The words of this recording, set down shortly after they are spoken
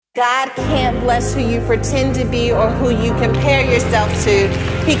God can't bless who you pretend to be or who you compare yourself to.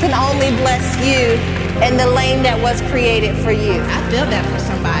 He can only bless you in the lane that was created for you. I feel that for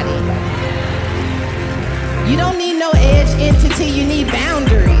somebody. You don't need no edge entity, you need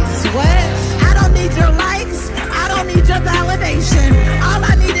boundaries. What? I don't need your likes, I don't need your validation. All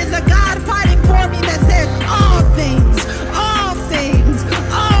I need is a God fighting for me that says all things, all things,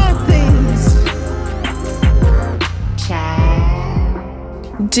 all things.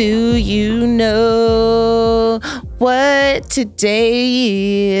 Child, do you know what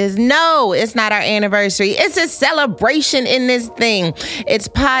today is? No, it's not our anniversary. It's a celebration in this thing. It's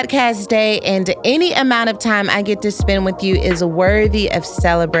podcast day, and any amount of time I get to spend with you is worthy of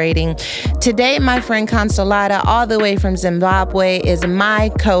celebrating. Today, my friend Consolata, all the way from Zimbabwe, is my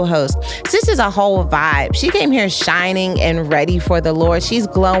co-host. This is a whole vibe. She came here shining and ready for the Lord. She's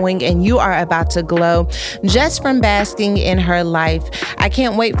glowing, and you are about to glow just from basking in her life. I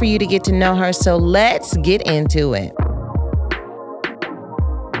can't wait for you to get to know her, so let's get into it.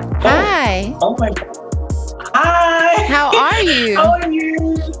 Hi. Oh my God. Hi. How are you? How are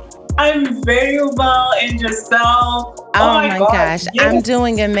you? I'm very well, and yourself? Oh my gosh, yes. I'm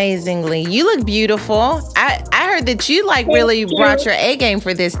doing amazingly. You look beautiful. I heard that you really brought your A game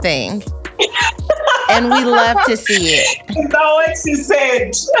for this thing. And we love to see it. Is that what she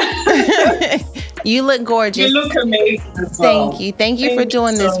said? You look gorgeous. You look amazing as well. Thank you. Thank you for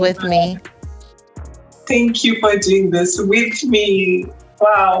doing this with me. Thank you for doing this with me.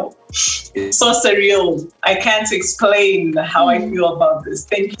 Wow. It's so surreal. I can't explain how I feel about this.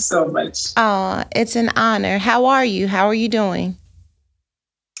 Thank you so much. Oh, it's an honor. How are you? How are you doing?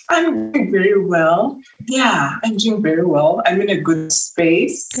 I'm doing very well. Yeah, I'm doing very well. I'm in a good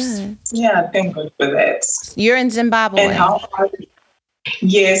space. Good. Yeah, thank God for that. You're in Zimbabwe. And how are you?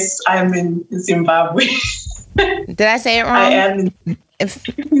 Yes, I'm in Zimbabwe. Did I say it wrong? I am.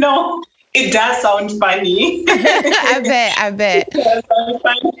 No, it does sound funny. I bet. It does sound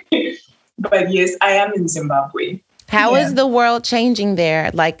funny. But yes, I am in Zimbabwe. How is the world changing there?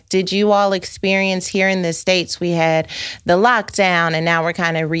 Did you all experience here in the States, we had the lockdown and now we're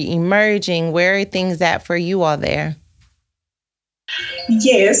kind of re-emerging. Where are things at for you all there?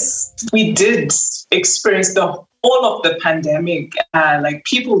 Yes, we did experience all of the pandemic.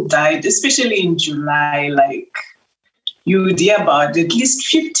 People died, especially in July. You would hear about at least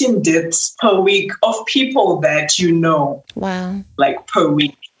 15 deaths per week of people that you know. Wow. Per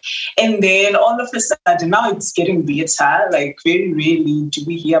week. And then all of a sudden, now it's getting better. Very rarely do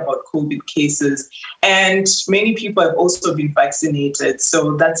we hear about COVID cases. And many people have also been vaccinated.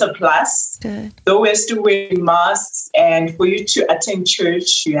 So that's a plus. Good. Though we're still wearing masks, and for you to attend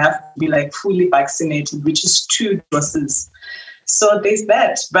church, you have to be fully vaccinated, which is 2 doses. So there's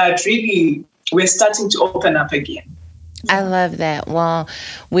that. But really, we're starting to open up again. I love that. Well,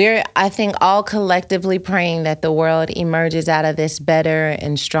 we're, I think, all collectively praying that the world emerges out of this better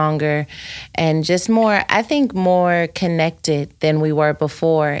and stronger and just more connected than we were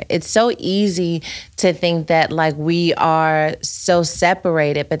before. It's so easy to think that we are so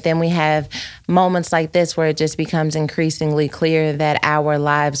separated, but then we have moments like this where it just becomes increasingly clear that our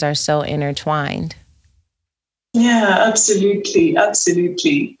lives are so intertwined. Yeah, absolutely.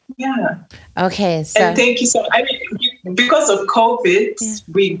 Absolutely. Yeah. Okay. So, and thank you so much. Because of COVID,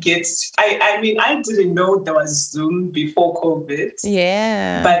 I didn't know there was Zoom before COVID.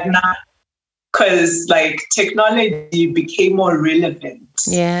 Yeah. But now, because technology became more relevant.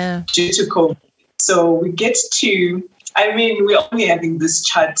 Yeah. Due to COVID. So we get to, we're only having this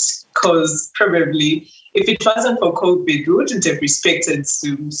chat because probably if it wasn't for COVID, we wouldn't have respected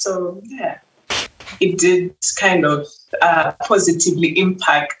Zoom. So yeah, it did kind of positively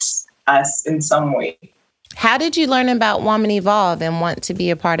impact us in some way. How did you learn about Woman Evolve and want to be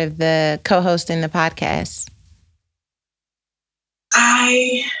a part of the co-host in the podcast?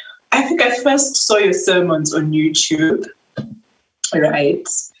 I think I first saw your sermons on YouTube, right?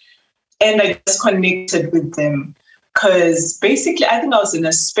 And I just connected with them because basically I think I was in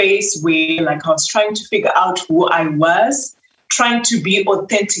a space where I was trying to figure out who I was, trying to be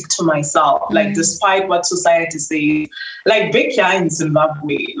authentic to myself, despite what society says. Back here in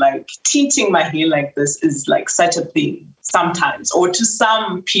Zimbabwe, tinting my hair like this is such a thing sometimes, or to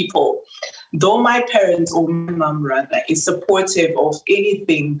some people. Though my parents, or my mom rather, is supportive of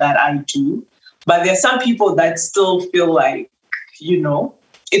anything that I do, but there are some people that still feel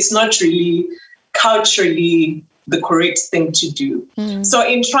it's not really culturally the correct thing to do. So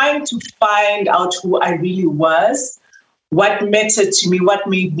in trying to find out who I really was, what mattered to me, what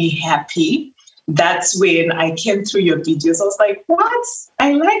made me happy, that's when I came through your videos. I was like, what?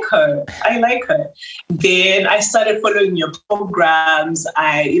 I like her. I like her. Then I started following your programs.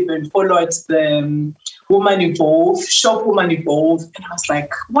 I even followed the Woman Evolve, Shop Woman Evolve. And I was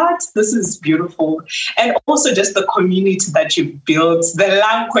like, what? This is beautiful. And also just the community that you built, the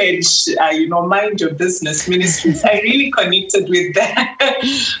language, mind your business ministries. I really connected with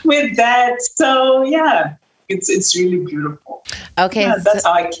that. So yeah, it's really beautiful. Okay. Yeah, that's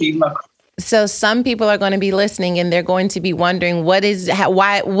how I came across. So some people are going to be listening and they're going to be wondering, what does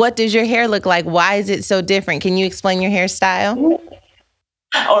your hair look like? Why is it so different? Can you explain your hairstyle?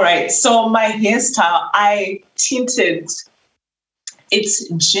 All right. So my hairstyle, I tinted, it's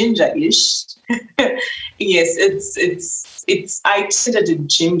ginger-ish. Yes, I tinted it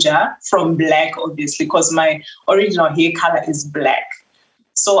ginger from black, obviously, because my original hair color is black.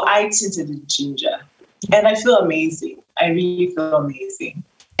 So I tinted it ginger. And I feel amazing. I really feel amazing.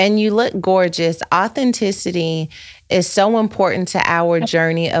 And you look gorgeous. Authenticity is so important to our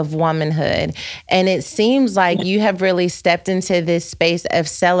journey of womanhood. And it seems like you have really stepped into this space of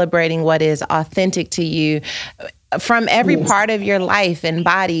celebrating what is authentic to you from every part of your life and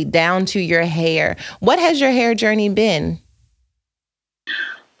body down to your hair. What has your hair journey been?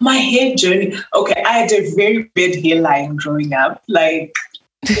 My hair journey. Okay, I had a very bad hairline growing up. Like,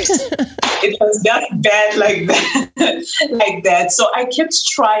 it was just bad like that. So I kept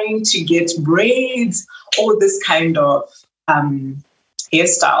trying to get braids, all this kind of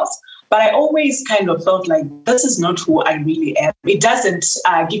hairstyles. But I always kind of felt like this is not who I really am. It doesn't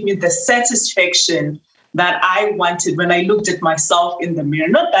give me the satisfaction that I wanted when I looked at myself in the mirror.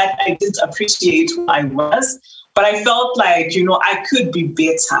 Not that I didn't appreciate who I was, but I felt like, I could be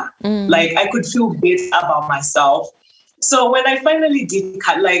better. Like I could feel better about myself. So when I finally did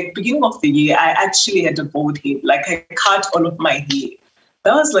cut, like beginning of the year, I actually had a bald head. Like I cut all of my hair.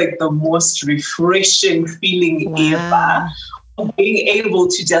 That was like the most refreshing feeling ever. Of being able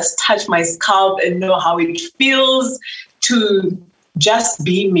to just touch my scalp and know how it feels to just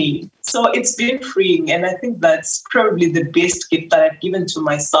be me. So it's been freeing. And I think that's probably the best gift that I've given to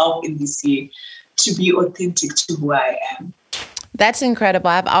myself in this year, to be authentic to who I am. That's incredible.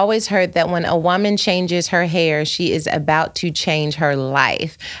 I've always heard that when a woman changes her hair, she is about to change her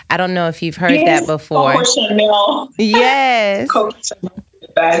life. I don't know if you've heard that before. Coco Chanel. Yes. Coco Chanel.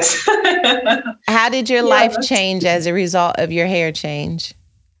 That. How did your life change as a result of your hair change?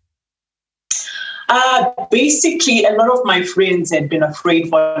 Basically, a lot of my friends had been afraid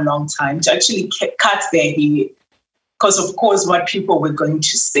for a long time to actually cut their hair because, of course, what people were going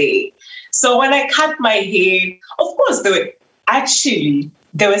to say. So when I cut my hair, of course,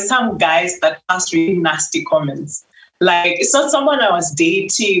 there were some guys that asked really nasty comments. Like, it's not someone I was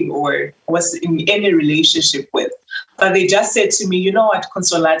dating or was in any relationship with, but they just said to me, you know what,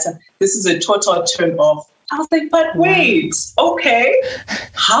 Consolata, this is a total turn off. I was like, but wait, okay,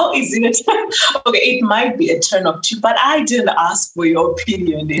 how is it? Okay, it might be a turn off too, but I didn't ask for your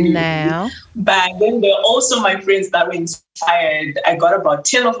opinion anyway. No. But then there are also my friends that were inspired. I got about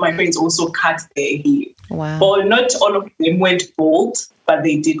 10 of my friends also cut their hair. Wow. Well, not all of them went bald, but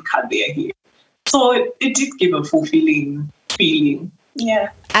they did cut their hair. So it did give a fulfilling feeling. Yeah.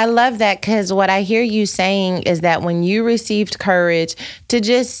 I love that, because what I hear you saying is that when you received courage to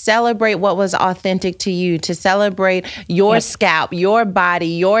just celebrate what was authentic to you, to celebrate your scalp, your body,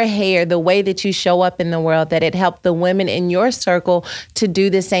 your hair, the way that you show up in the world, that it helped the women in your circle to do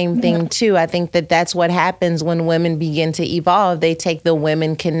the same thing too. I think that that's what happens when women begin to evolve. They take the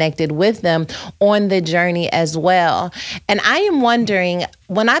women connected with them on the journey as well. And I am wondering,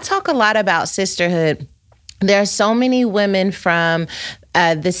 when I talk a lot about sisterhood, there are so many women from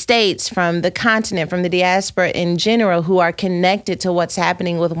the States, from the continent, from the diaspora in general, who are connected to what's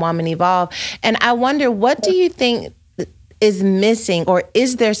happening with Woman Evolve. And I wonder, what do you think is missing, or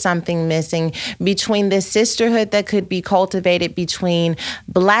is there something missing between the sisterhood that could be cultivated between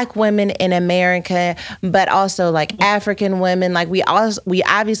Black women in America, but also like African women? Like we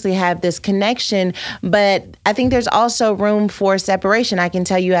obviously have this connection, but I think there's also room for separation. I can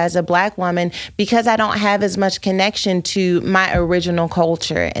tell you as a Black woman, because I don't have as much connection to my original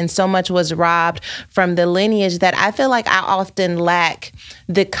culture, and so much was robbed from the lineage, that I feel like I often lack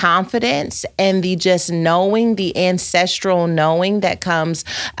the confidence and the just knowing, the ancestral knowing that comes,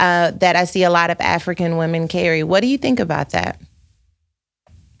 that I see a lot of African women carry. What do you think about that?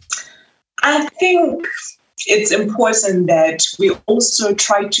 I think it's important that we also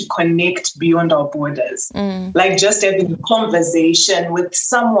try to connect beyond our borders. Like just having a conversation with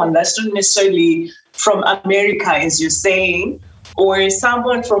someone that's not necessarily from America, as you're saying, or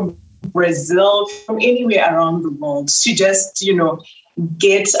someone from Brazil, from anywhere around the world, to just,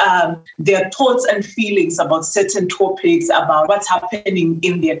 get their thoughts and feelings about certain topics, about what's happening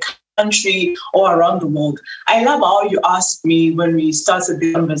in their country or around the world. I love how you asked me when we started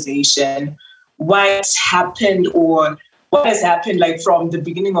the conversation, what happened or what has happened like from the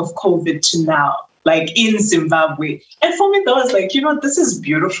beginning of COVID to now, like in Zimbabwe. And for me, that was like, this is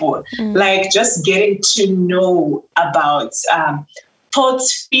beautiful. Like just getting to know about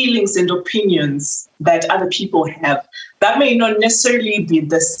thoughts, feelings, and opinions that other people have. That may not necessarily be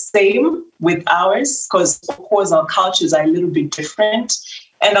the same with ours, because of course our cultures are a little bit different.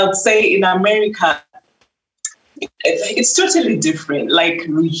 And I would say in America, it's totally different. Like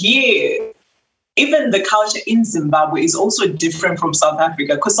here, even the culture in Zimbabwe is also different from South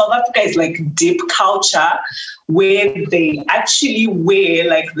Africa, because South Africa is like deep culture where they actually wear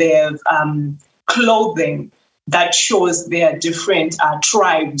like their clothing that shows their different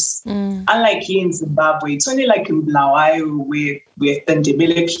tribes. Unlike here in Zimbabwe, it's only like in Bulawayo with the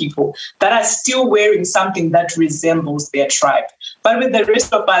Ndebele people that are still wearing something that resembles their tribe. But with the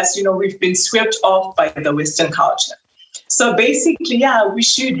rest of us, we've been swept off by the Western culture. So basically, we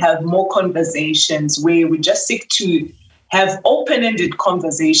should have more conversations where we just seek to have open-ended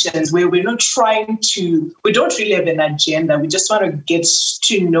conversations where we don't really have an agenda. We just want to get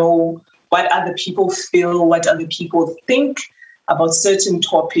to know what other people feel, what other people think about certain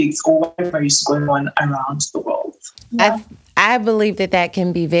topics or whatever is going on around the world. Yeah. I believe that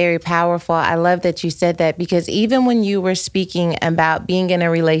can be very powerful. I love that you said that, because even when you were speaking about being in a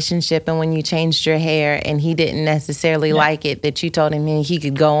relationship and when you changed your hair and he didn't necessarily like it, that you told him he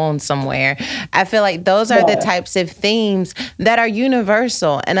could go on somewhere. I feel like those are the types of themes that are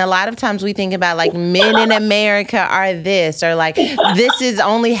universal. And a lot of times we think about like men in America are this, or like this is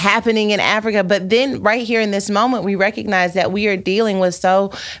only happening in Africa. But then right here in this moment, we recognize that we are dealing with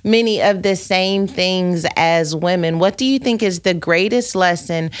so many of the same things as women. What do you think is the greatest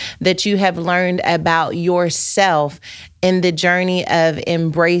lesson that you have learned about yourself in the journey of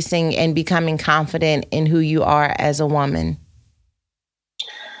embracing and becoming confident in who you are as a woman?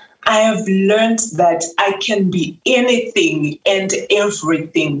 I have learned that I can be anything and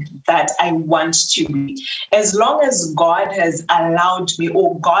everything that I want to be. As long as God has allowed me,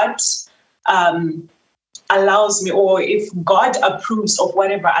 or God allows me, or if God approves of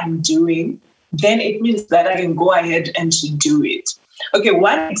whatever I'm doing, then it means that I can go ahead and to do it. Okay,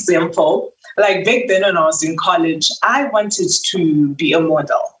 one example, like back then when I was in college, I wanted to be a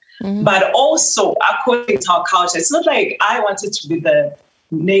model. But also, according to our culture, it's not like I wanted to be the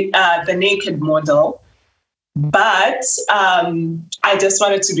naked model, but I just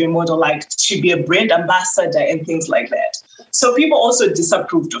wanted to be a model, like to be a brand ambassador and things like that. So people also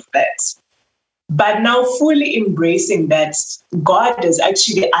disapproved of that. But now fully embracing that God has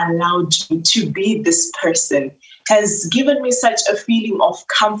actually allowed me to be this person has given me such a feeling of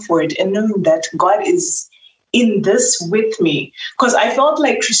comfort and knowing that God is in this with me. Because I felt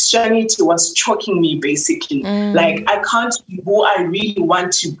like Christianity was choking me, basically. Like I can't be who I really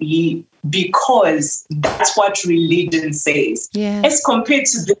want to be because that's what religion says. As compared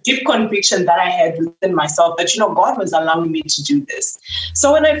to the deep conviction that I had within myself that, God was allowing me to do this.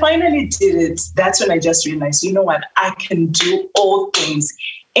 So when I finally did it, that's when I just realized, what, I can do all things,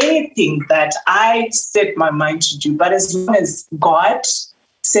 anything that I set my mind to do. But as long as God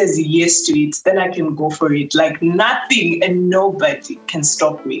says yes to it, then I can go for it. Like nothing and nobody can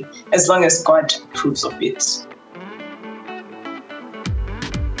stop me as long as God approves of it.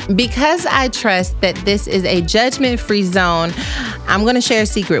 Because I trust that this is a judgment-free zone, I'm going to share a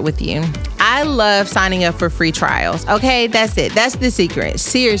secret with you. I love signing up for free trials. Okay, that's it. That's the secret.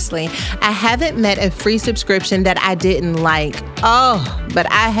 Seriously, I haven't met a free subscription that I didn't like. But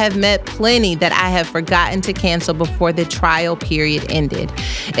I have met plenty that I have forgotten to cancel before the trial period ended.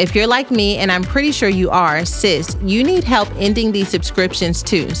 If you're like me, and I'm pretty sure you are, sis, you need help ending these subscriptions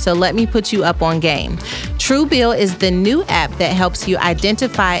too. So let me put you up on game. Truebill is the new app that helps you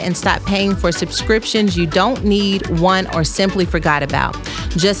identify and stop paying for subscriptions you don't need, want, or simply forgot about.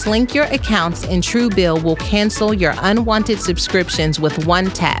 Just link your accounts and Truebill will cancel your unwanted subscriptions with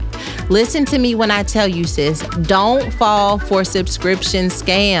one tap. Listen to me when I tell you, sis, don't fall for subscription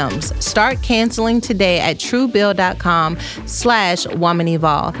scams. Start canceling today at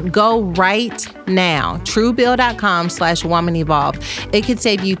Truebill.com/WomanEvolve. Go right now. Truebill.com/WomanEvolve. It could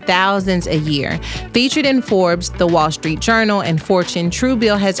save you thousands a year. Featured in Forbes, The Wall Street Journal, and Fortune,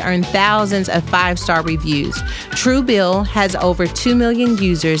 Truebill has earned thousands of 5-star reviews. Truebill has over 2 million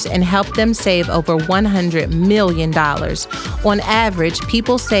users and helped them save over $100 million. On average,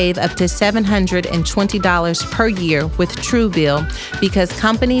 people save save up to $720 per year with Truebill because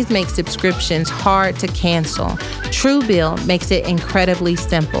companies make subscriptions hard to cancel. Truebill makes it incredibly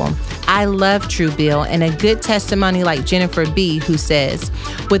simple. I love Truebill, and a good testimony like Jennifer B., who says,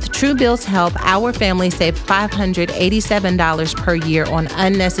 with Truebill's help, our family saved $587 per year on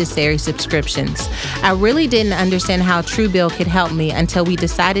unnecessary subscriptions. I really didn't understand how Truebill could help me until we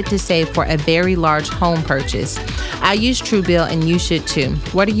decided to save for a very large home purchase. I use Truebill, and you should too.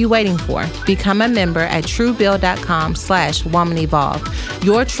 What are you waiting for? Become a member at Truebill.com/WomanEvolve.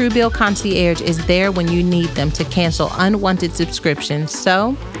 Your Truebill concierge is there when you need them to cancel unwanted subscriptions,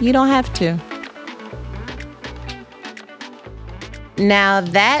 so you don't have to. Now,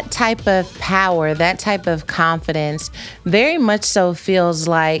 that type of power, that type of confidence, very much so feels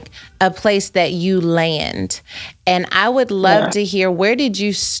like a place that you land. And I would love to hear, where did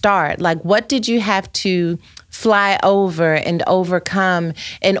you start? Like, what did you have to fly over and overcome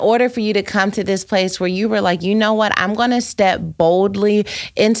in order for you to come to this place where you were like, you know what, I'm going to step boldly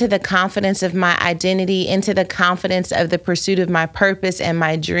into the confidence of my identity, into the confidence of the pursuit of my purpose and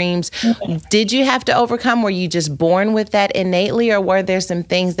my dreams. Did you have to overcome? Were you just born with that innately, or were there some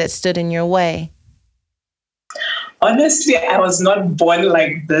things that stood in your way? Honestly, I was not born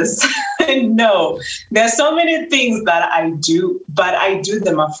like this. No, there's so many things that I do, but I do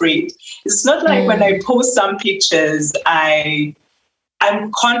them afraid. It's not like when I post some pictures, I'm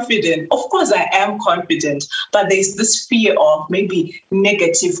confident. Of course, I am confident, but there's this fear of maybe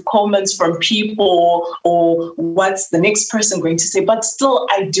negative comments from people or what's the next person going to say. But still,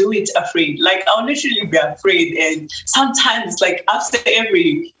 I do it afraid. Like, I'll literally be afraid. And sometimes, like, after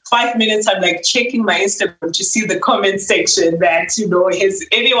every 5 minutes, I'm like checking my Instagram to see the comment section that, you know, has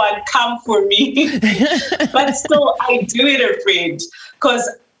anyone come for me? But still, I do it afraid because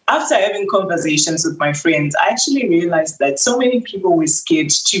after having conversations with my friends, I actually realized that so many people were scared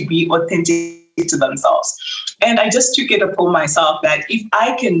to be authentic to themselves. And I just took it upon myself that if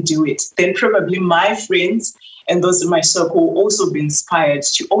I can do it, then probably my friends and those in my circle will also be inspired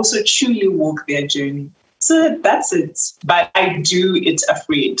to also truly walk their journey. So that's it. But I do it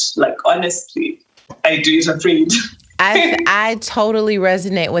afraid. Like, honestly, I do it afraid. I totally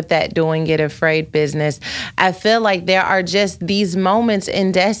resonate with that doing it afraid business. I feel like there are just these moments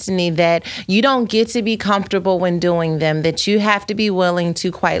in destiny that you don't get to be comfortable when doing them, that you have to be willing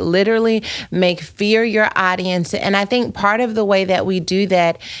to quite literally make fear your audience. And I think part of the way that we do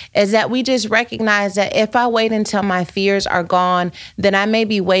that is that we just recognize that if I wait until my fears are gone, then I may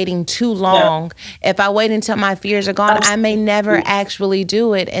be waiting too long. Yeah. If I wait until my fears are gone, I may never actually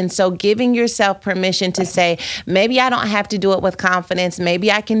do it. And so giving yourself permission to say, maybe I don't have to do it with confidence. Maybe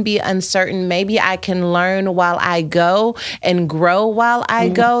I can be uncertain. Maybe I can learn while I go and grow while I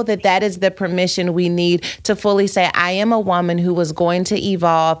go. That is the permission we need to fully say, I am a woman who was going to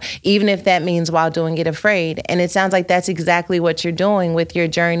evolve, even if that means while doing it afraid. And it sounds like that's exactly what you're doing with your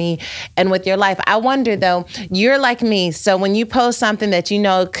journey and with your life. I wonder though, you're like me. So when you post something that you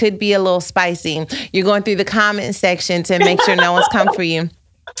know could be a little spicy, you're going through the comment section to make sure no one's come for you.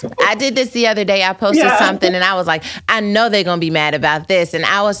 I did this the other day. I posted something and I was like, I know they're going to be mad about this. And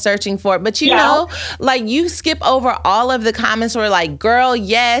I was searching for it. But you know, like you skip over all of the comments where like, girl,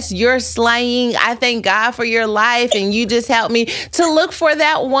 yes, you're slaying. I thank God for your life. And you just helped me to look for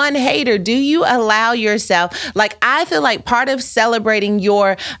that one hater. Do you allow yourself? Like, I feel like part of celebrating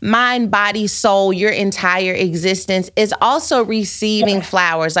your mind, body, soul, your entire existence is also receiving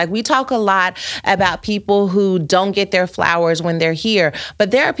flowers. Like we talk a lot about people who don't get their flowers when they're here,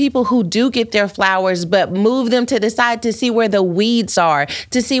 but there are people who do get their flowers, but move them to the side to see where the weeds are,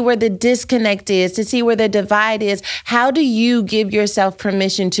 to see where the disconnect is, to see where the divide is. How do you give yourself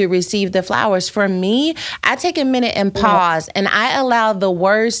permission to receive the flowers? For me, I take a minute and pause, and I allow the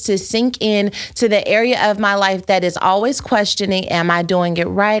words to sink in to the area of my life that is always questioning, am I doing it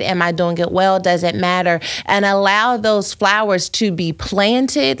right? Am I doing it well? Does it matter? And allow those flowers to be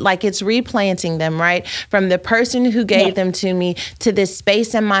planted, like it's replanting them, right? From the person who gave them to me to this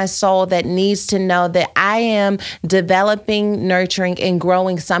space in my soul that needs to know that I am developing, nurturing, and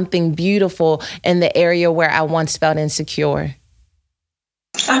growing something beautiful in the area where I once felt insecure.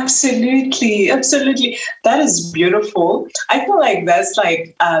 Absolutely. Absolutely. That is beautiful. I feel like that's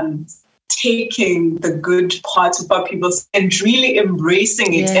like taking the good parts of what people say and really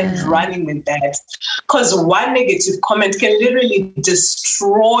embracing it and running with that. Because one negative comment can literally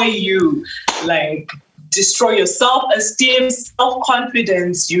destroy you, like destroy your self-esteem,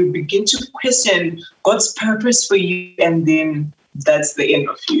 self-confidence. You begin to question God's purpose for you, and then that's the end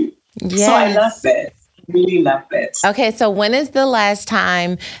of you. Yes. So I love that. really love it. Okay, so when is the last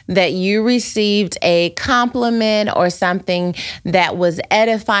time that you received a compliment or something that was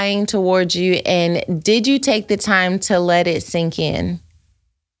edifying towards you? And did you take the time to let it sink in?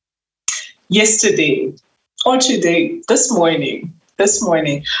 Yesterday or today, this morning.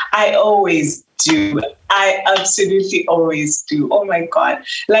 I always do. I absolutely always do. Oh my God.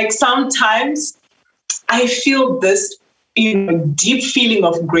 Like sometimes I feel this deep feeling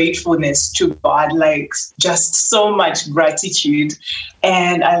of gratefulness to God, like just so much gratitude.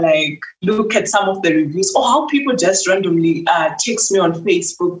 And I like look at some of the reviews or how people just randomly text me on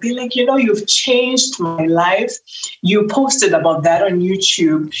Facebook. They're like, you've changed my life. You posted about that on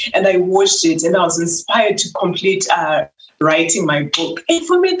YouTube and I watched it and I was inspired to complete writing my book. And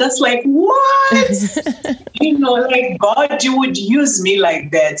for me, that's like, what? Like God, you would use me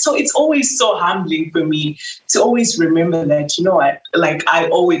like that. So it's always so humbling for me to always remember that, I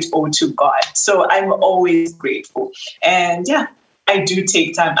owe it all to God. So I'm always grateful. And yeah, I do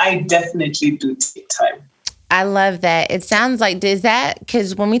take time. I definitely do take time. I love that. It sounds like,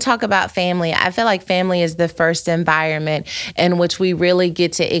 because when we talk about family, I feel like family is the first environment in which we really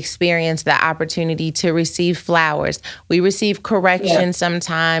get to experience the opportunity to receive flowers. We receive correction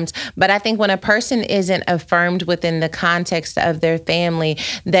sometimes, but I think when a person isn't affirmed within the context of their family,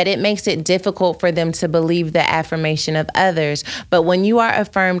 that it makes it difficult for them to believe the affirmation of others. But when you are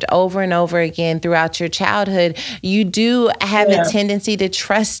affirmed over and over again throughout your childhood, you do have a tendency to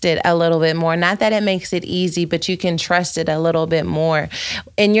trust it a little bit more. Not that it makes it easy, but you can trust it a little bit more.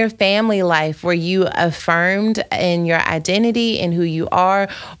 In your family life, were you affirmed in your identity and who you are?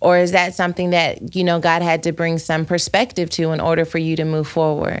 Or is that something that, God had to bring some perspective to in order for you to move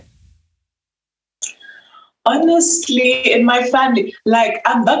forward? Honestly, in my family, like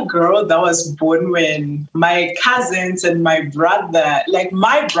I'm that girl that was born when my cousins and my brother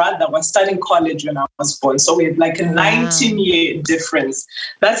was starting college when I was born. So we had like a 19-year difference.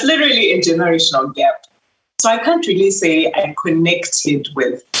 That's literally a generational gap. So I can't really say I connected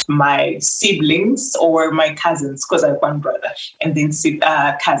with my siblings or my cousins because I have one brother and then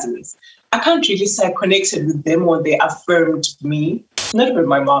cousins. I can't really say I connected with them or they affirmed me. Not with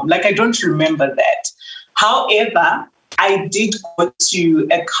my mom. Like I don't remember that. However, I did go to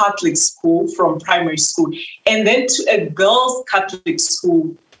a Catholic school from primary school and then to a girls' Catholic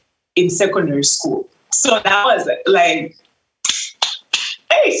school in secondary school. So that was like,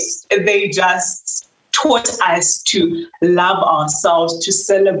 they just taught us to love ourselves, to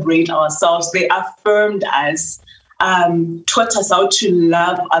celebrate ourselves. They affirmed us, taught us how to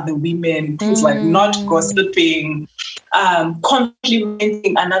love other women, things like not gossiping,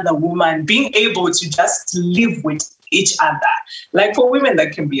 complimenting another woman, being able to just live with each other. Like for women,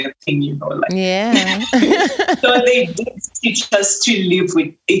 that can be a thing, Yeah. So they did teach us to live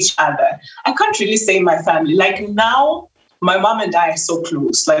with each other. I can't really say my family. Like now, my mom and I are so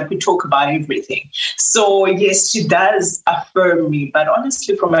close. Like we talk about everything. So yes, she does affirm me. But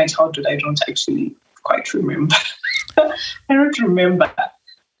honestly, from my childhood, I don't actually quite remember. I don't remember.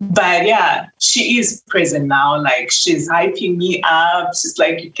 But yeah, she is present now. Like she's hyping me up. She's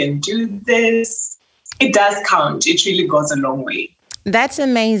like, you can do this. It does count. It really goes a long way. That's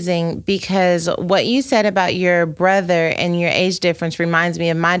amazing, because what you said about your brother and your age difference reminds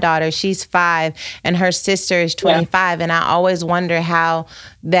me of my daughter. She's 5 and her sister is 25. Yeah. And I always wonder how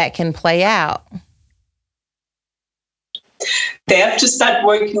that can play out. They have to start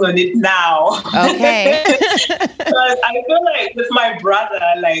working on it now. Okay. But I feel like with my brother,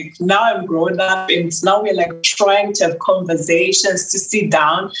 like now I'm grown up and now we're like trying to have conversations, to sit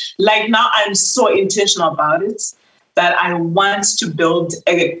down. Like now I'm so intentional about it that I want to build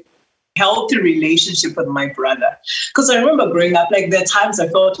a healthy relationship with my brother. Because I remember growing up, like there are times I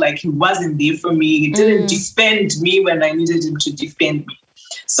felt like he wasn't there for me. He didn't defend me when I needed him to defend me.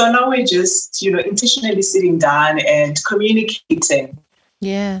 So now we're just, intentionally sitting down and communicating.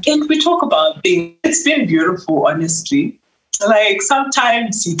 Yeah. And we talk about things. It's been beautiful, honestly. Like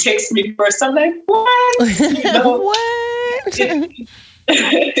sometimes he texts me first. I'm like, what? What?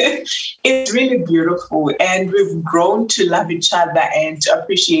 It's really beautiful. And we've grown to love each other and to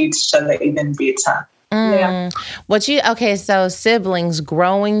appreciate each other even better. Yeah. So siblings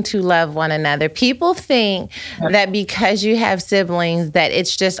growing to love one another. People think that because you have siblings that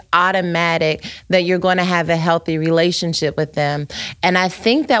it's just automatic that you're going to have a healthy relationship with them. And I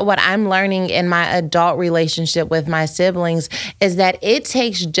think that what I'm learning in my adult relationship with my siblings is that it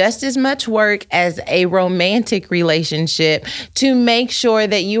takes just as much work as a romantic relationship to make sure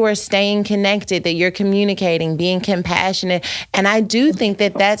that you are staying connected, that you're communicating, being compassionate. And I do think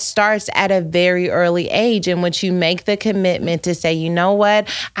that starts at a very early early age, in which you make the commitment to say, you know what,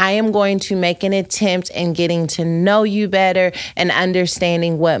 I am going to make an attempt in getting to know you better and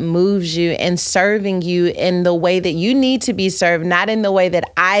understanding what moves you and serving you in the way that you need to be served, not in the way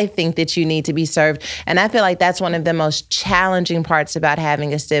that I think that you need to be served. And I feel like that's one of the most challenging parts about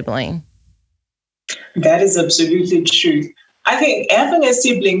having a sibling. That is absolutely true. I think having a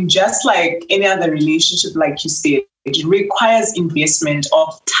sibling, just like any other relationship, like you said, it requires investment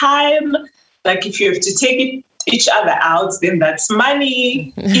of time. Like if you have to take each other out, then that's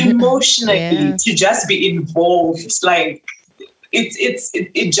money, emotionally, to just be involved. Like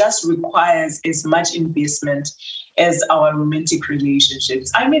it just requires as much investment as our romantic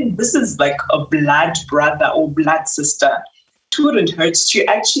relationships. I mean, this is like a blood brother or blood sister. It wouldn't hurt to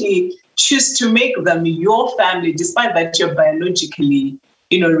actually choose to make them your family, despite that you're biologically,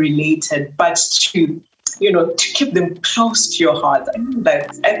 related, but to keep them close to your heart.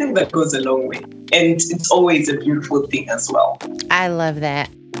 I think that goes a long way. And it's always a beautiful thing as well. I love that.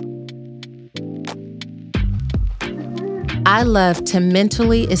 I love to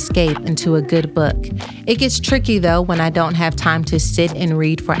mentally escape into a good book. It gets tricky though when I don't have time to sit and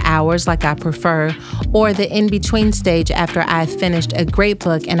read for hours like I prefer, or the in-between stage after I've finished a great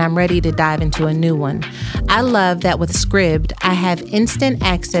book and I'm ready to dive into a new one. I love that with Scribd, I have instant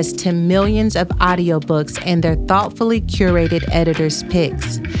access to millions of audiobooks and their thoughtfully curated editors'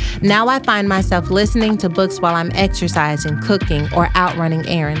 picks. Now I find myself listening to books while I'm exercising, cooking, or out running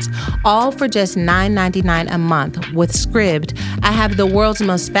errands, all for just $9.99 a month. With Scribd, I have the world's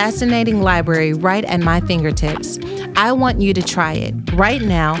most fascinating library right at my fingertips. I want you to try it. Right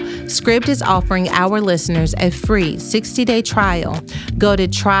now, Scribd is offering our listeners a free 60-day trial. Go to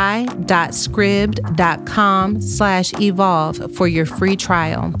try.scribd.com/evolve for your free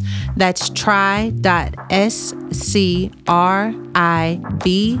trial. That's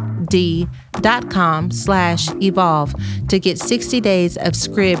try.scribd.com/evolve to get 60 days of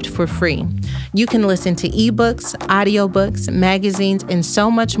Scribd for free. You can listen to ebooks, audiobooks, magazines, and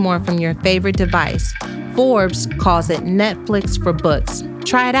so much more from your favorite device. Forbes calls it Netflix for books.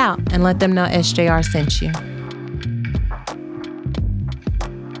 Try it out and let them know SJR sent you.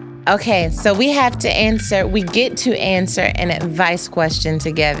 Okay, so we get to answer an advice question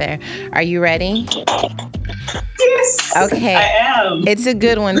together. Are you ready? Yes, okay. I am. It's a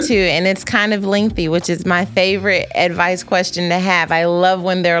good one too, and it's kind of lengthy, which is my favorite advice question to have. I love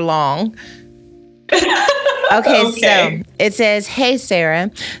when they're long. Okay, so it says, hey,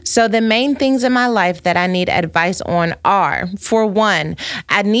 Sarah, so the main things in my life that I need advice on are, for one,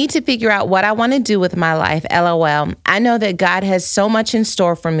 I need to figure out what I want to do with my life, LOL. I know that God has so much in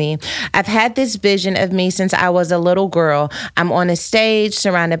store for me. I've had this vision of me since I was a little girl. I'm on a stage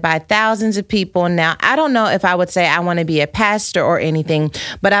surrounded by thousands of people. Now, I don't know if I would say I want to be a pastor or anything,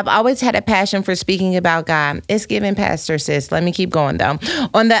 but I've always had a passion for speaking about God. It's giving pastor, sis. Let me keep going, though.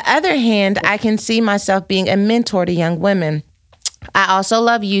 On the other hand, I can see myself being a mentor to young women. I also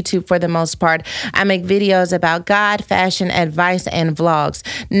love YouTube for the most part. I make videos about God, fashion, advice, and vlogs.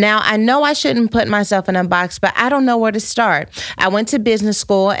 Now, I know I shouldn't put myself in a box, but I don't know where to start. I went to business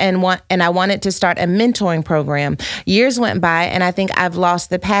school and I wanted to start a mentoring program. Years went by, and I think I've lost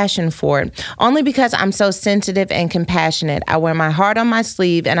the passion for it, only because I'm so sensitive and compassionate. I wear my heart on my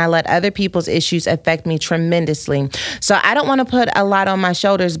sleeve, and I let other people's issues affect me tremendously. So I don't want to put a lot on my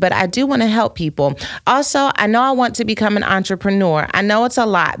shoulders, but I do want to help people. Also, I know I want to become an entrepreneur. I know it's a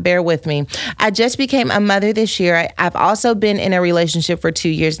lot. Bear with me. I just became a mother this year. I've also been in a relationship for 2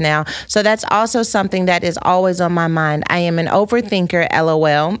 years now. So that's also something that is always on my mind. I am an overthinker,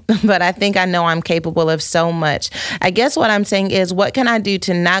 LOL, but I think I know I'm capable of so much. I guess what I'm saying is, what can I do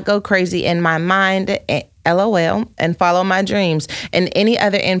to not go crazy in my mind? LOL, and follow my dreams, and any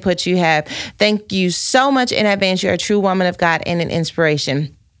other input you have. Thank you so much in advance. You're a true woman of God and an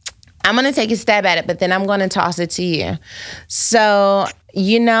inspiration. I'm going to take a stab at it, but then I'm going to toss it to you. So,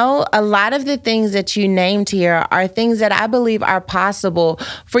 a lot of the things that you named here are things that I believe are possible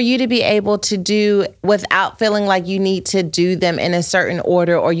for you to be able to do without feeling like you need to do them in a certain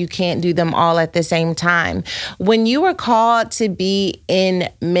order or you can't do them all at the same time. When you were called to be in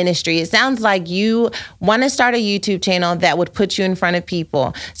ministry, it sounds like you want to start a YouTube channel that would put you in front of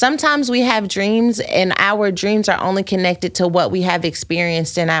people. Sometimes we have dreams, and our dreams are only connected to what we have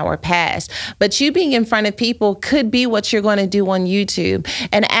experienced in our past. But you being in front of people could be what you're going to do on YouTube.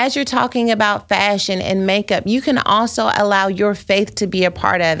 And as you're talking about fashion and makeup, you can also allow your faith to be a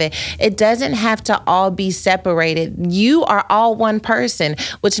part of it. It doesn't have to all be separated. You are all one person,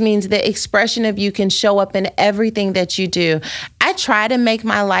 which means the expression of you can show up in everything that you do. I I try to make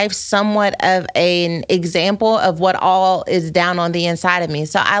my life somewhat of an example of what all is down on the inside of me.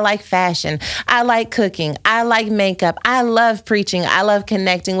 So I like fashion. I like cooking. I like makeup. I love preaching. I love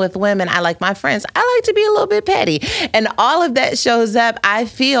connecting with women. I like my friends. I like to be a little bit petty. And all of that shows up, I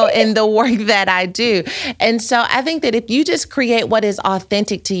feel, in the work that I do. And so I think that if you just create what is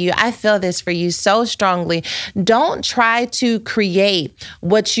authentic to you, I feel this for you so strongly. Don't try to create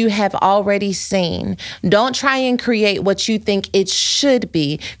what you have already seen. Don't try and create what you think it should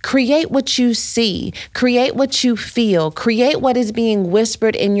be. Create what you see. Create what you feel. Create what is being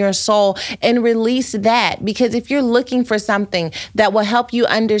whispered in your soul and release that. Because if you're looking for something that will help you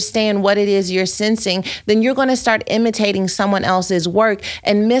understand what it is you're sensing, then you're going to start imitating someone else's work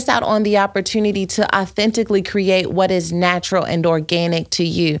and miss out on the opportunity to authentically create what is natural and organic to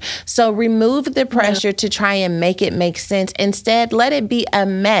you. So remove the pressure to try and make it make sense. Instead, let it be a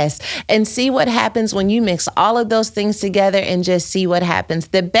mess and see what happens when you mix all of those things together and just see what happens.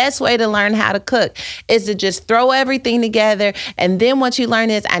 The best way to learn how to cook is to just throw everything together. And then what you learn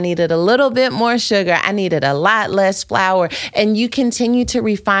is I needed a little bit more sugar. I needed a lot less flour. And you continue to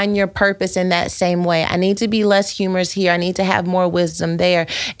refine your purpose in that same way. I need to be less humorous here. I need to have more wisdom there.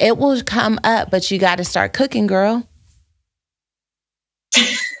 It will come up, but you got to start cooking, girl.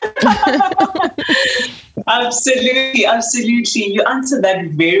 Absolutely, absolutely. You answered that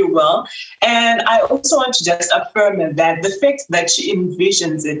very well. And I also want to just affirm that the fact that she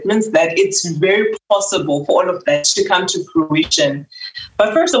envisions it means that it's very possible for all of that to come to fruition.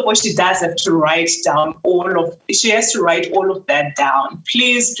 But first of all, she does have to write down she has to write all of that down.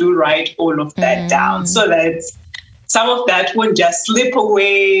 Please do write all of that down so that some of that won't just slip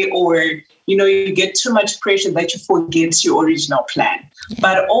away or you get too much pressure that you forget your original plan. Yeah.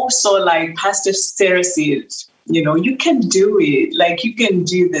 But also, like Pastor Sarah said, you can do it. Like, you can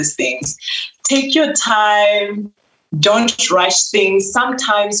do these things. Take your time. Don't rush things.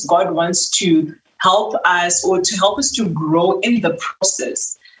 Sometimes God wants to help us or to help us to grow in the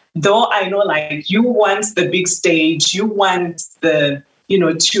process. Though I know, like, you want the big stage, you want to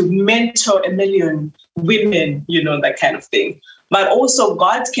mentor a million women, that kind of thing. But also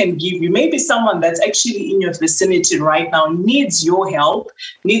God can give you, maybe someone that's actually in your vicinity right now needs your help,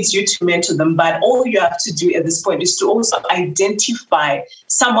 needs you to mentor them. But all you have to do at this point is to also identify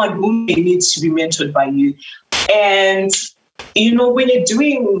someone who may need to be mentored by you. And, when you're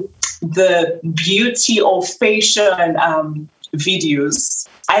doing the beauty of fashion videos,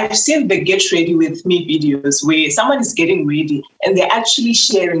 I've seen the Get Ready With Me videos where someone is getting ready and they're actually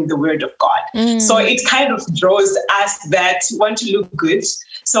sharing the word of God. So it kind of draws us that want to look good.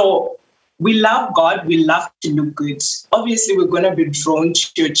 So we love God. We love to look good. Obviously, we're going to be drawn to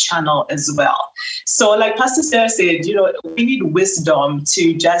your channel as well. So like Pastor Sarah said, we need wisdom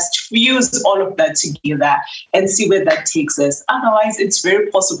to just fuse all of that together and see where that takes us. Otherwise, it's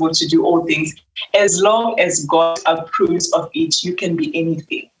very possible to do all things. As long as God approves of it, you can be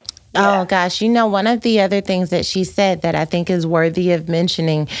anything. Yeah. Oh, gosh. One of the other things that she said that I think is worthy of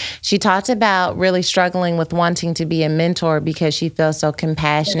mentioning, she talked about really struggling with wanting to be a mentor because she feels so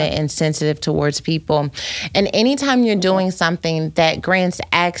compassionate and sensitive towards people. And anytime you're doing something that grants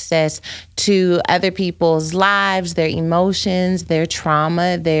access to other people's lives, their emotions, their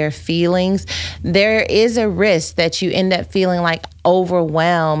trauma, their feelings, there is a risk that you end up feeling like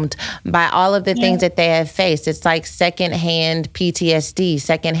overwhelmed by all of the things that they have faced. It's like secondhand PTSD,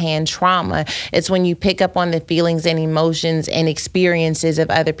 secondhand trauma. It's when you pick up on the feelings and emotions and experiences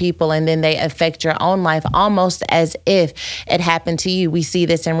of other people, and then they affect your own life almost as if it happened to you. We see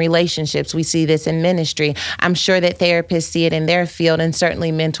this in relationships. We see this in ministry. I'm sure that therapists see it in their field, and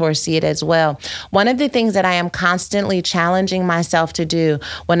certainly mentors see it as well. One of the things that I am constantly challenging myself to do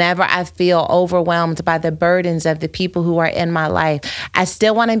whenever I feel overwhelmed by the burdens of the people who are in my life, I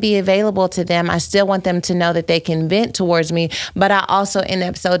still want to be available to them. I still want them to know that they can vent towards me, but I also end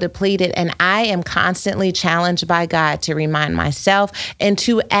up so depleted. And I am constantly challenged by God to remind myself and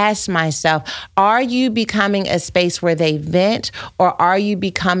to ask myself, are you becoming a space where they vent, or are you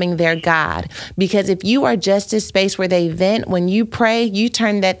becoming their God? Because if you are just a space where they vent, when you pray, you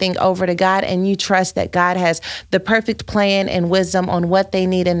turn that thing over to God and you trust that God has the perfect plan and wisdom on what they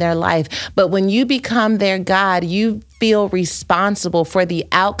need in their life. But when you become their God, you feel responsible for the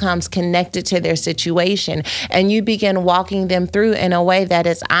outcomes connected to their situation. And you begin walking them through in a way that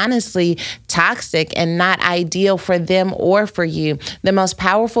is honestly toxic and not ideal for them or for you. The most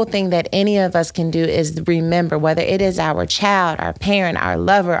powerful thing that any of us can do is remember, whether it is our child, our parent, our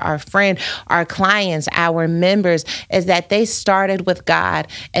lover, our friend, our clients, our members, is that they started with God.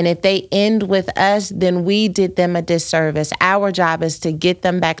 And if they end with us, then we did them a disservice. Our job is to get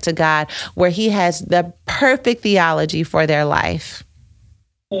them back to God, where He has the perfect theology for their life.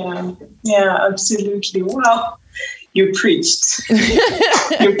 Yeah, absolutely. Wow. You preached.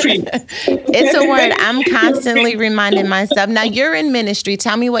 You preached. It's a word I'm constantly reminding myself. Now, you're in ministry.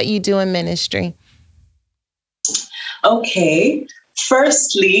 Tell me what you do in ministry. Okay.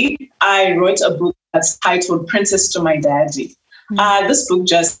 Firstly, I wrote a book that's titled Princess to My Daddy. This book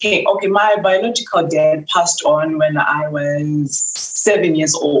just came. Okay, my biological dad passed on when I was 7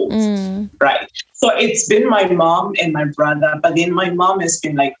 years old, right? So it's been my mom and my brother, but then my mom has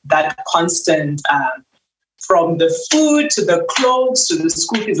been like that constant, from the food to the clothes to the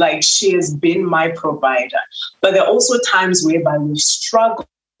school fees. Like, she has been my provider. But there are also times whereby we've struggled.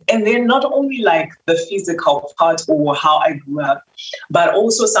 And then not only like the physical part or how I grew up, but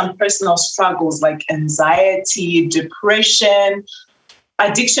also some personal struggles like anxiety, depression,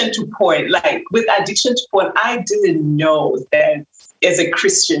 addiction to porn. Like, with addiction to porn, I didn't know that as a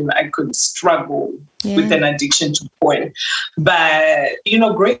Christian, I could struggle with an addiction to porn. But,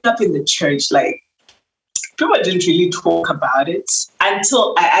 growing up in the church, like, people didn't really talk about it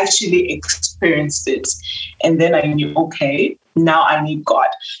until I actually experienced it. And then I knew, okay, now I need God.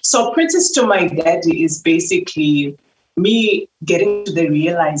 So Princess to My Daddy is basically me getting to the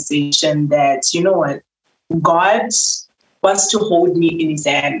realization that, you know what, God wants to hold me in his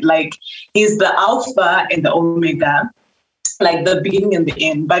hand. Like, he's the Alpha and the Omega, like the beginning and the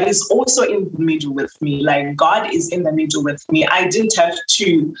end, but he's also in the middle with me. Like, God is in the middle with me. I didn't have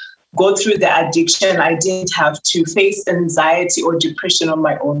to go through the addiction. I didn't have to face anxiety or depression on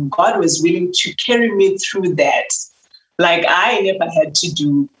my own. God was willing to carry me through that. Like, I never had to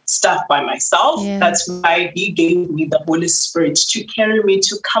do stuff by myself. Yeah. That's why he gave me the Holy Spirit to carry me,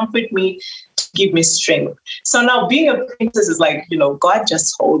 to comfort me, to give me strength. So now being a princess is like, God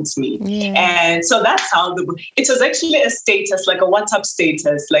just holds me. Yeah. And so that's how it was actually a status, like a WhatsApp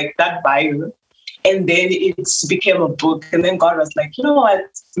status, like that bio. And then it became a book. And then God was like, you know what,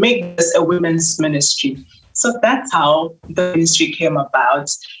 make this a women's ministry. So that's how the ministry came about.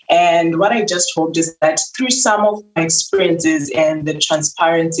 And what I just hoped is that through some of my experiences and the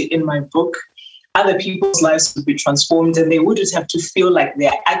transparency in my book, other people's lives would be transformed and they wouldn't have to feel like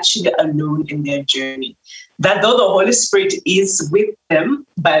they're actually alone in their journey. That though the Holy Spirit is with them,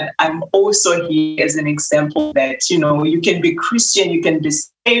 but I'm also here as an example that, you can be Christian, you can be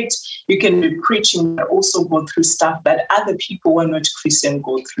saved, you can be preaching, but also go through stuff that other people who are not Christian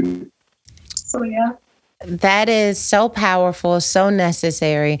go through. So, yeah. That is so powerful, so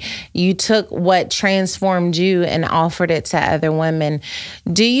necessary. You took what transformed you and offered it to other women.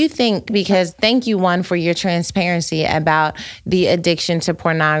 Do you think, because thank you, one, for your transparency about the addiction to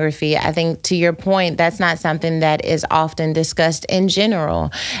pornography. I think, to your point, that's not something that is often discussed in general.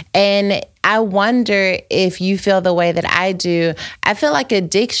 And I wonder if you feel the way that I do. I feel like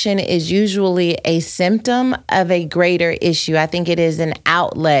addiction is usually a symptom of a greater issue. I think it is an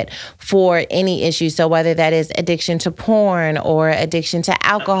outlet for any issue. So whether that is addiction to porn or addiction to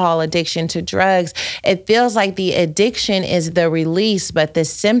alcohol, addiction to drugs, it feels like the addiction is the release, but the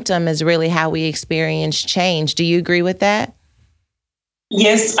symptom is really how we experience change. Do you agree with that?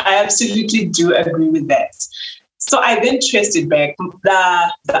 Yes, I absolutely do agree with that. So I then traced it back.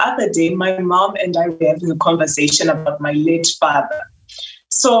 The other day, my mom and I were having a conversation about my late father.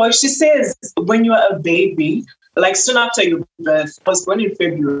 So she says, when you are a baby, like soon after your birth, I was born in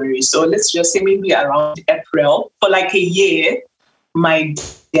February. So let's just say maybe around April, for like a year, my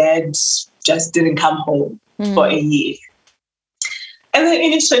dad just didn't come home for a year. And then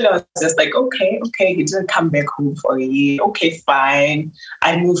initially I was just like, okay, he didn't come back home for a year. Okay, fine.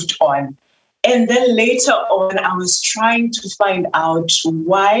 I moved on. And then later on, I was trying to find out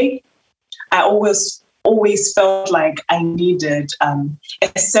why I always felt like I needed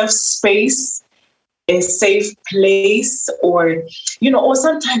a safe space, a safe place, or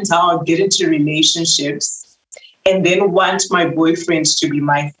sometimes I'll get into relationships and then want my boyfriend to be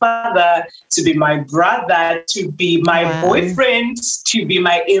my father, to be my brother, to be my boyfriend, to be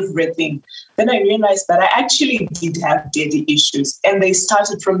my everything. Then I realized that I actually did have daddy issues, and they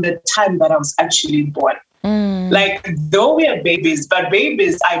started from the time that I was actually born. Like, though we are babies, but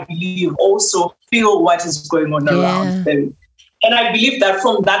babies, I believe, also feel what is going on around them. And I believe that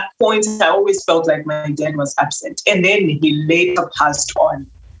from that point, I always felt like my dad was absent. And then he later passed on.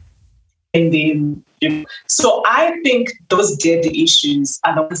 And then, so I think those daddy issues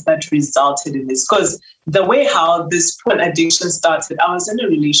are the ones that resulted in this. Because the way how this porn addiction started, I was in a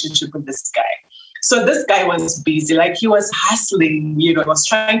relationship with this guy. So this guy was busy, like he was hustling, was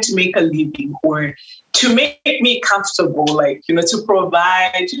trying to make a living or to make me comfortable, like, to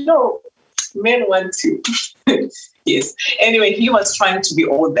provide, men want to. Yes. Anyway, he was trying to be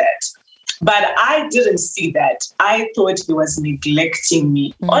all that. But I didn't see that. I thought he was neglecting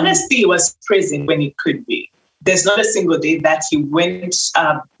me. Honestly, he was present when he could be. There's not a single day that he went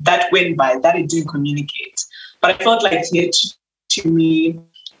by that he didn't communicate. But I felt like he had to me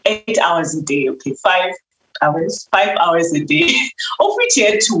 8 hours a day, okay, 5 hours a day, of which he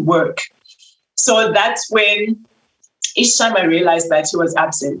had to work. So that's when each time I realized that he was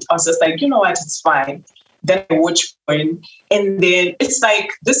absent, I was just like, you know what, it's fine. Then I watch porn, and then it's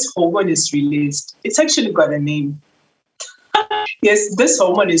like this hormone is released. It's actually got a name. Yes, this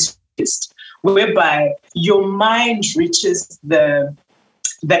hormone is released, whereby your mind reaches the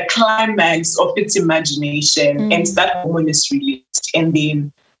climax of its imagination, and that hormone is released, and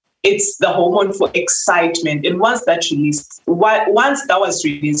then it's the hormone for excitement. And once that was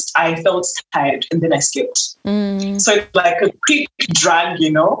released, I felt tired, and then I slept. So it's like a quick drug,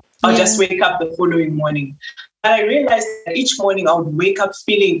 I'll just wake up the following morning. And I realized that each morning I would wake up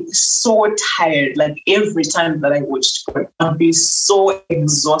feeling so tired, like every time that I watched porn, I'd be so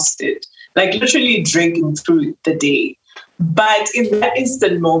exhausted, like literally drinking through the day. But in that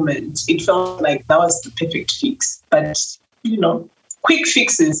instant moment, it felt like that was the perfect fix. But, quick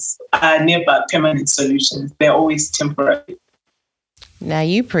fixes are never permanent solutions. They're always temporary. Now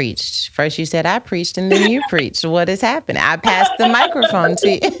you preached. First you said I preached, and then you preached. What has happened? I passed the microphone to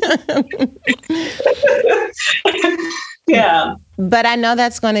you. Yeah. But I know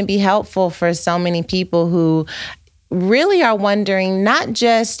that's going to be helpful for so many people who really are wondering not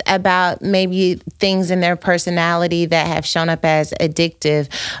just about maybe things in their personality that have shown up as addictive,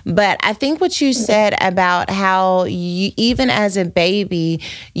 but I think what you said about how you, even as a baby,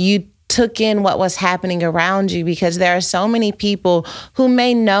 you took in what was happening around you, because there are so many people who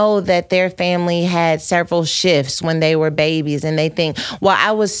may know that their family had several shifts when they were babies, and they think, well,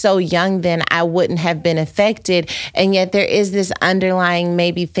 I was so young then I wouldn't have been affected. And yet there is this underlying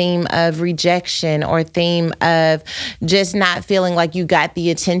maybe theme of rejection or theme of just not feeling like you got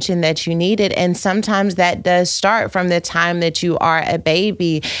the attention that you needed. And sometimes that does start from the time that you are a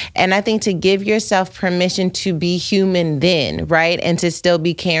baby. And I think to give yourself permission to be human then, right? And to still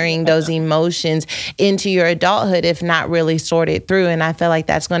be carrying those emotions into your adulthood, if not really sorted through. And I feel like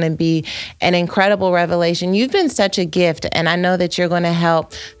that's going to be an incredible revelation. You've been such a gift, and I know that you're going to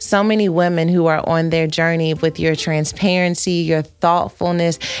help so many women who are on their journey with your transparency, your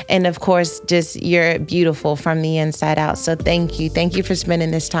thoughtfulness, and of course, just you're beautiful from the inside out. So thank you. Thank you for spending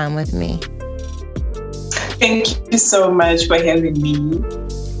this time with me. Thank you so much for having me.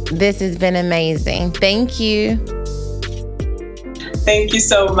 This has been amazing. Thank you. Thank you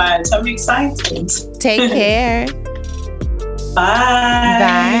so much. I'm excited. Take care. Bye.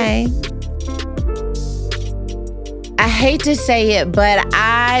 Bye. I hate to say it, but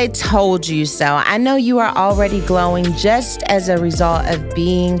I told you so. I know you are already glowing just as a result of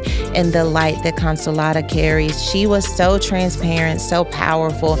being in the light that Consolata carries. She was so transparent, so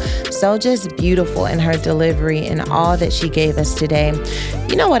powerful, so just beautiful in her delivery and all that she gave us today.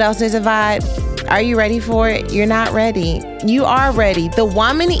 You know what else is a vibe? Are you ready for it? You're not ready. You are ready. The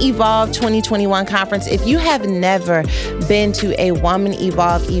Woman Evolve 2021 conference. If you have never been to a Woman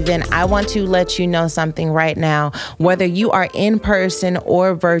Evolve event, I want to let you know something right now. Whether you are in person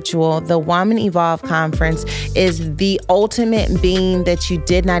or virtual, the Woman Evolve conference is the ultimate being that you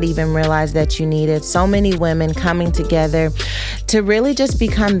did not even realize that you needed. So many women coming together to really just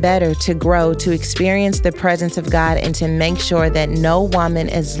become better, to grow, to experience the presence of God, and to make sure that no woman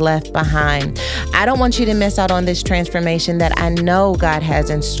is left behind. I don't want you to miss out on this transformation that I know God has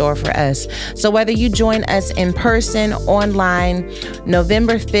in store for us. So whether you join us in person, online,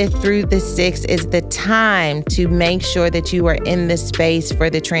 November 5th through the 6th is the time to make sure that you are in the space for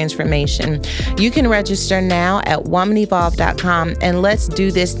the transformation. You can register now at womanevolve.com, and let's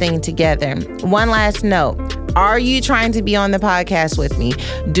do this thing together. One last note. Are you trying to be on the podcast with me?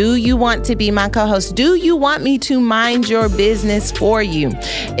 Do you want to be my co-host? Do you want me to mind your business for you?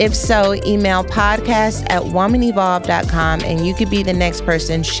 If so, email podcast@womanevolve.com, and you could be the next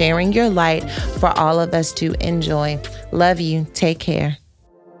person sharing your light for all of us to enjoy. Love you. Take care.